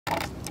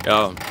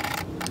Yo,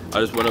 I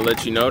just want to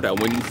let you know that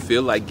when you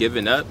feel like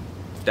giving up,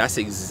 that's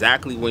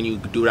exactly when you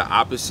do the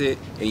opposite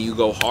and you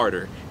go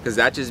harder. Because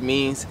that just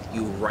means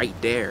you right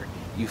there.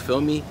 You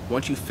feel me?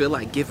 Once you feel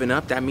like giving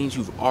up, that means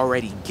you've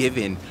already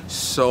given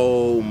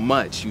so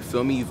much. You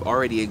feel me? You've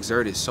already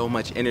exerted so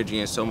much energy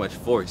and so much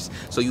force.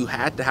 So you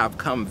had to have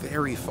come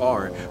very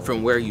far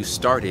from where you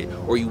started,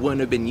 or you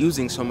wouldn't have been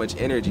using so much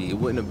energy. It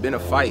wouldn't have been a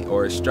fight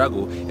or a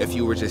struggle if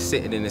you were just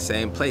sitting in the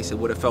same place. It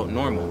would have felt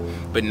normal.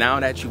 But now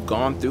that you've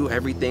gone through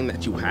everything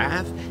that you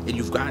have, and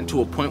you've gotten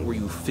to a point where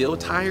you feel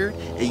tired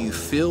and you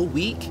feel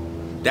weak,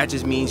 that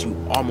just means you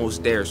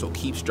almost there. So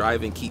keep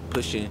striving, keep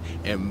pushing,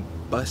 and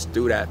bust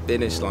through that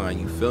finish line.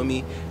 You feel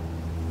me?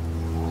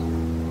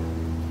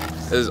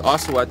 It's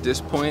also at this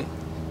point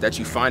that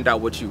you find out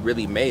what you're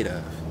really made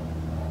of.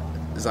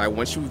 It's like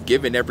once you've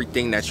given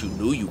everything that you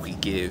knew you could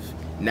give,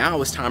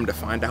 now it's time to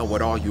find out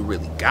what all you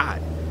really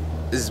got.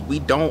 We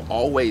don't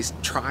always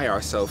try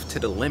ourselves to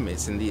the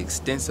limits and the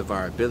extents of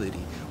our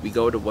ability. We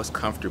go to what's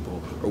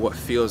comfortable, or what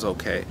feels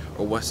okay,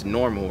 or what's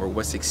normal, or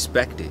what's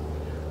expected.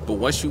 But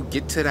once you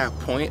get to that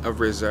point of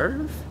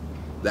reserve,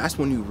 that's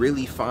when you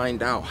really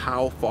find out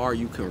how far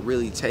you can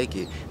really take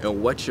it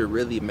and what you're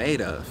really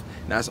made of.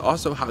 And that's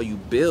also how you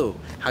build,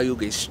 how you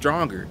get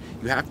stronger.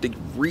 You have to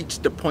reach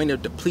the point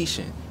of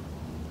depletion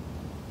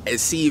and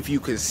see if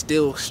you can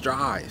still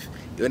strive.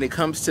 When it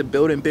comes to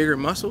building bigger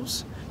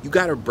muscles, you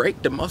gotta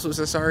break the muscles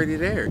that's already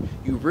there.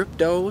 You rip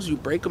those, you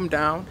break them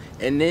down,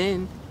 and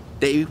then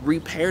they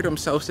repair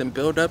themselves and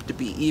build up to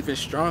be even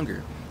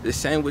stronger. The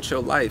same with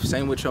your life,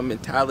 same with your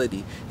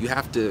mentality. You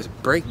have to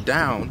break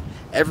down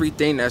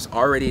everything that's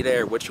already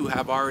there, what you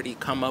have already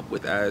come up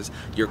with as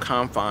your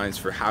confines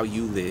for how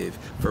you live,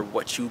 for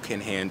what you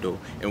can handle,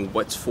 and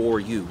what's for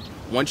you.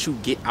 Once you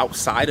get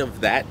outside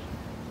of that,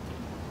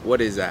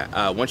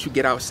 once you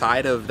get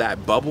outside of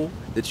that bubble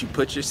that you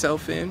put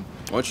yourself in,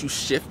 once you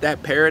shift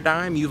that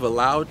paradigm you've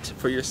allowed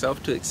for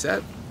yourself to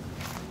accept,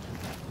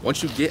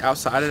 once you get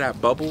outside of that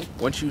bubble,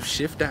 once you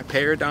shift that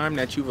paradigm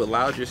that you've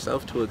allowed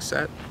yourself to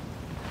accept,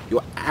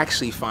 you'll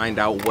actually find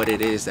out what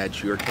it is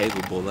that you're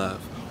capable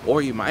of.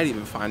 Or you might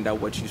even find out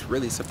what you're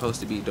really supposed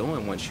to be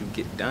doing once you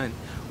get done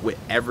with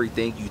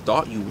everything you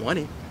thought you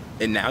wanted.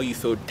 And now you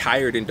feel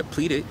tired and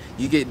depleted.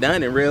 You get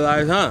done and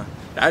realize,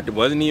 that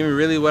wasn't even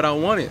really what I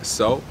wanted.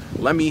 So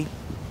let me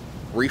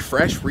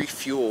refresh,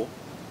 refuel,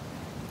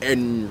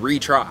 and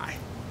retry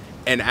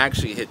and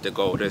actually hit the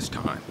goal this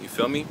time. You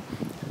feel me?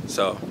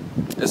 So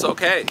it's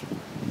okay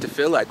to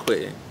feel like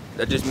quitting.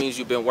 That just means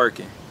you've been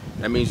working.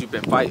 That means you've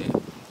been fighting.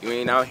 You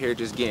ain't out here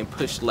just getting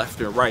pushed left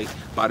and right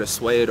by the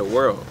sway of the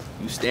world.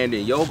 You stand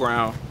in your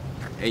ground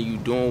and you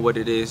doing what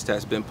it is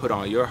that's been put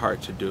on your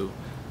heart to do,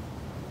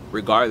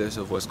 regardless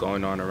of what's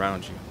going on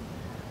around you.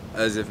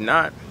 As if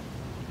not,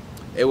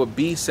 it would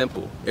be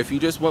simple. If you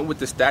just went with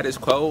the status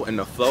quo and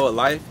the flow of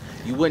life,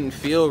 you wouldn't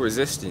feel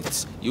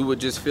resistance. You would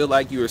just feel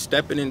like you were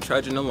stepping and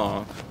trudging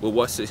along with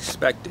what's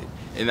expected.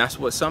 And that's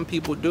what some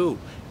people do.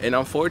 And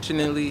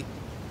unfortunately,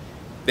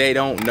 they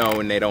don't know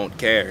and they don't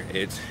care.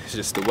 It's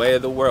just the way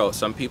of the world.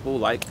 Some people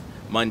like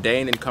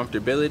mundane and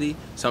comfortability.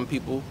 Some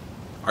people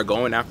are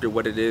going after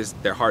what it is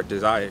their heart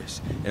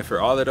desires. And for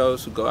all of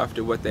those who go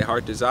after what their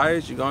heart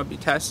desires, you're going to be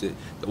tested.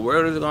 The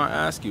world is going to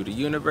ask you. The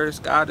universe,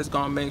 God is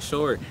going to make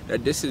sure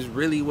that this is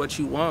really what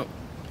you want.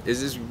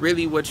 Is this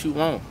really what you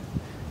want?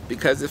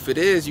 Because if it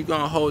is, you're going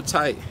to hold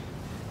tight.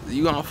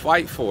 You're going to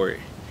fight for it.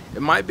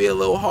 It might be a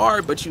little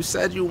hard, but you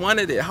said you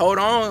wanted it. Hold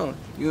on.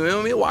 You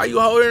feel me? While you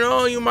holding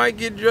on, you might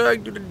get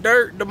dragged through the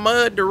dirt, the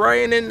mud, the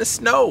rain, and the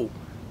snow.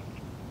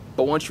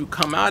 But once you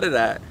come out of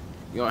that,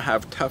 you're going to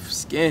have tough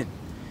skin.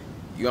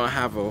 You're going to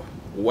have a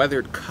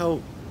weathered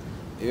coat.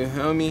 You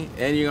feel me?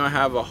 And you're going to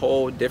have a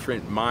whole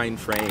different mind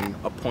frame,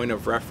 a point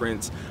of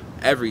reference,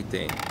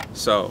 everything.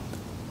 So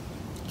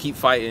keep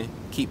fighting,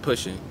 keep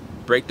pushing.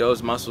 Break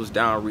those muscles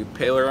down,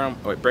 repair them,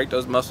 or break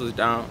those muscles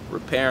down,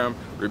 repair them,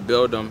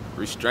 rebuild them,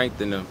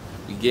 re-strengthen them.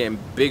 You're getting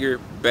bigger,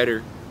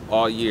 better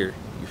all year.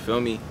 You feel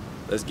me?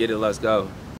 Let's get it, let's go.